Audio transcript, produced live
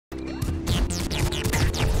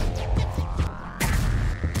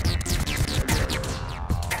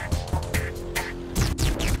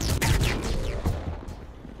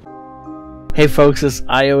Hey folks, it's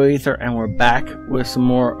ioEther and we're back with some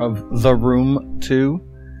more of The Room 2.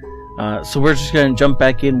 So we're just going to jump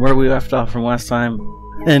back in where we left off from last time.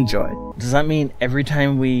 Enjoy. Does that mean every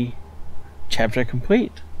time we chapter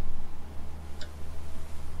complete?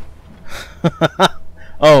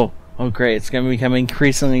 Oh great, it's going to become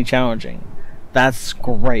increasingly challenging. That's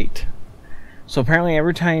great. So apparently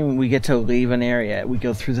every time we get to leave an area, we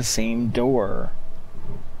go through the same door.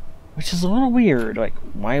 Which is a little weird. Like,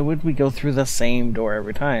 why would we go through the same door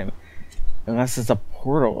every time? Unless it's a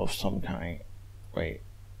portal of some kind. Wait,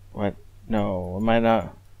 what? No, am I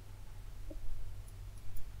not?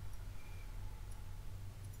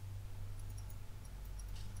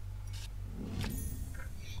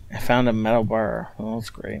 I found a metal bar. Oh, that's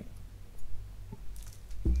great.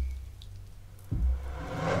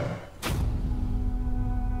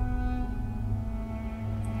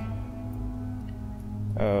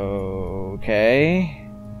 Okay.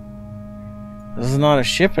 This is not a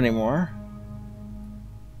ship anymore.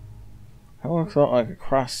 That looks a lot like a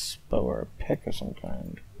crossbow or a pick of some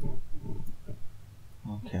kind.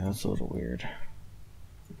 Okay, that's a little weird.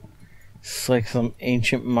 It's like some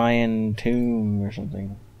ancient Mayan tomb or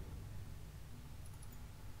something.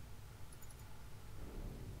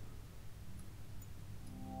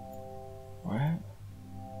 What?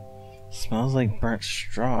 Smells like burnt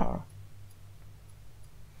straw.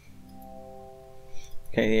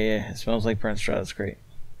 Okay, yeah, it smells like burnt straw. That's great.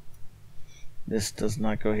 This does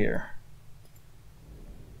not go here.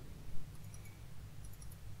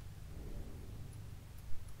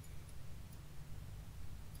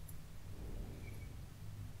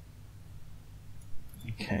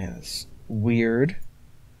 Okay, that's weird.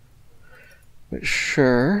 But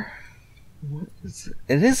sure. What is it?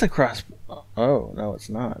 It is a crossbow. Oh, no, it's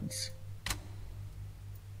not. It's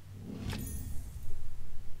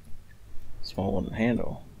small wooden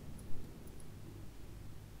handle.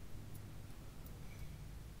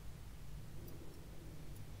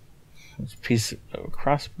 It's a piece of a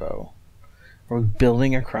crossbow. Are we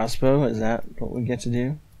building a crossbow? Is that what we get to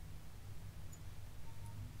do?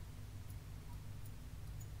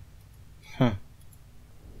 Huh.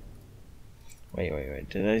 Wait.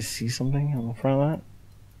 Did I see something on the front of that?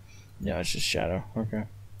 No, it's just shadow. Okay.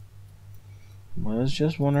 I was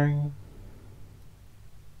just wondering.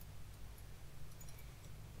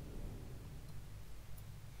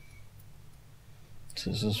 So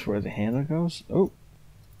is this where the handle goes? Oh.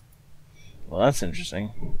 Well, that's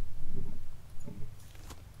interesting.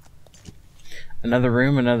 Another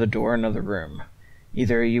room, another door, another room.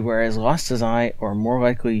 Either you were as lost as I, or more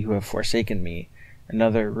likely you have forsaken me.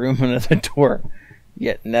 Another room, another door.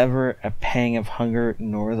 Yet never a pang of hunger,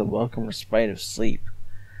 nor the welcome respite of sleep.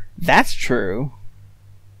 That's true.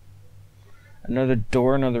 Another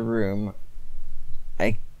door, another room.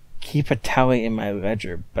 I keep a tally in my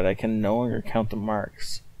ledger, but I can no longer count the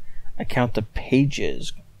marks. I count the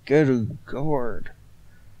pages. Good Lord.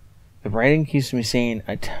 The writing keeps me saying,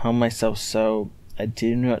 I tell myself so. I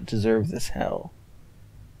do not deserve this hell.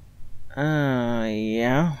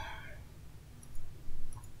 Yeah.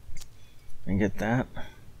 I get that.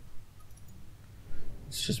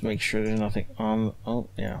 Let's just make sure there's nothing on. Oh,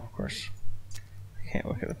 yeah, of course. I can't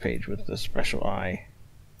look at the page with the special eye.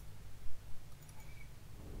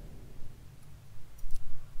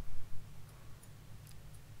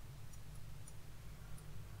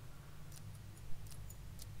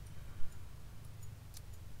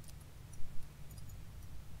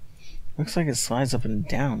 Looks like it slides up and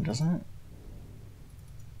down, doesn't it?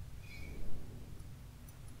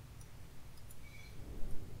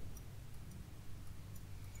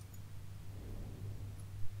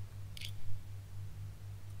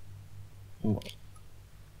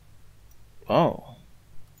 Oh.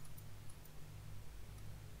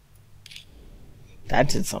 That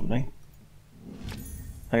did something.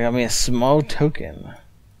 That got me a small token.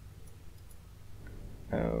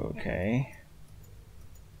 Okay.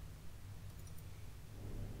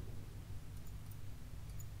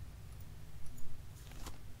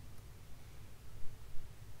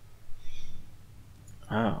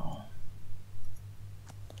 Oh.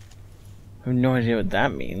 I have no idea what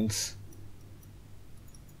that means.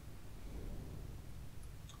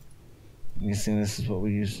 I'm guessing this is what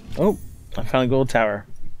we use. Oh, I found a gold tower.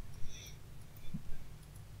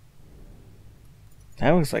 That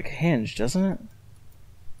looks like a hinge, doesn't it?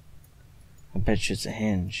 I bet you it's a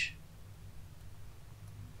hinge.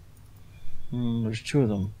 There's two of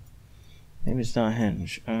them. Maybe it's not a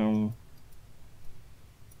hinge.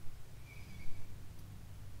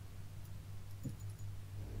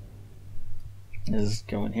 Is this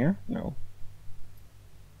going here? No.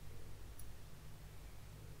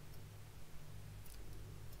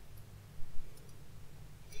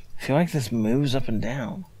 I feel like this moves up and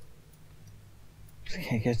down. I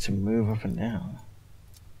can't get it to move up and down.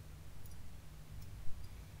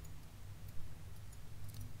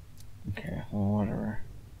 Okay, well, whatever.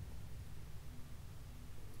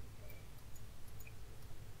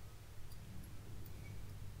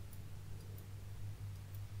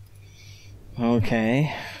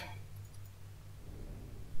 Okay.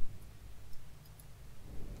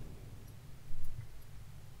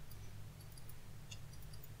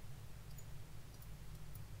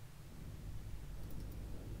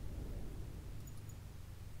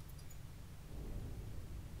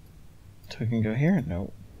 So we can go here?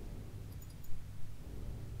 Nope.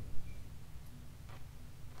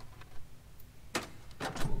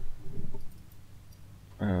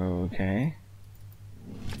 Okay.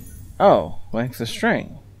 Oh, like the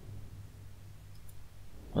string.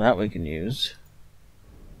 Well, that we can use.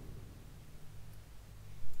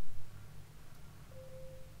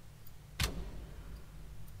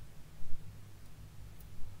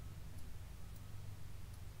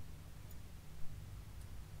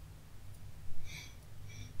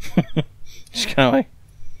 Just kind of like,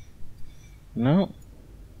 no.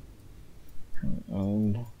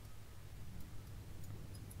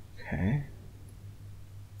 Okay.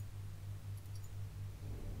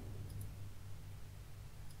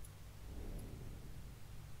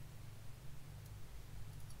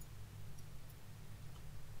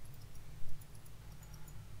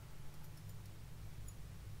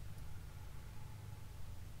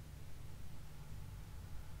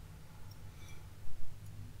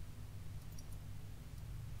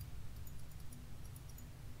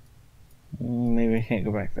 Maybe I can't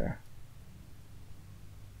go back there.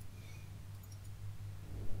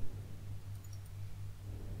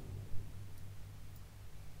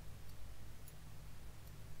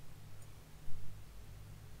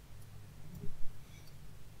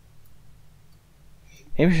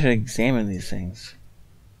 Maybe we should examine these things.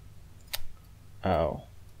 Oh.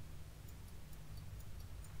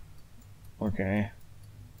 Okay.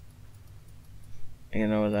 You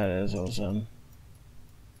know what that is all of a sudden.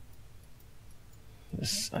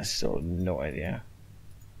 I still have no idea.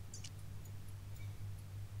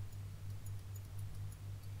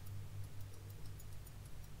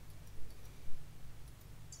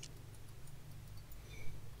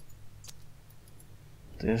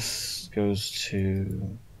 This goes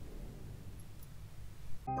to...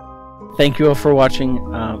 Thank you all for watching.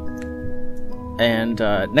 And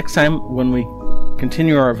next time when we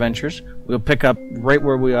continue our adventures, we'll pick up right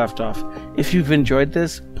where we left off. If you've enjoyed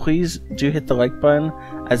this, please do hit the like button,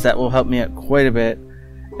 as that will help me out quite a bit.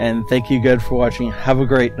 And thank you again for watching. Have a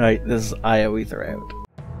great night. This is ioEther out.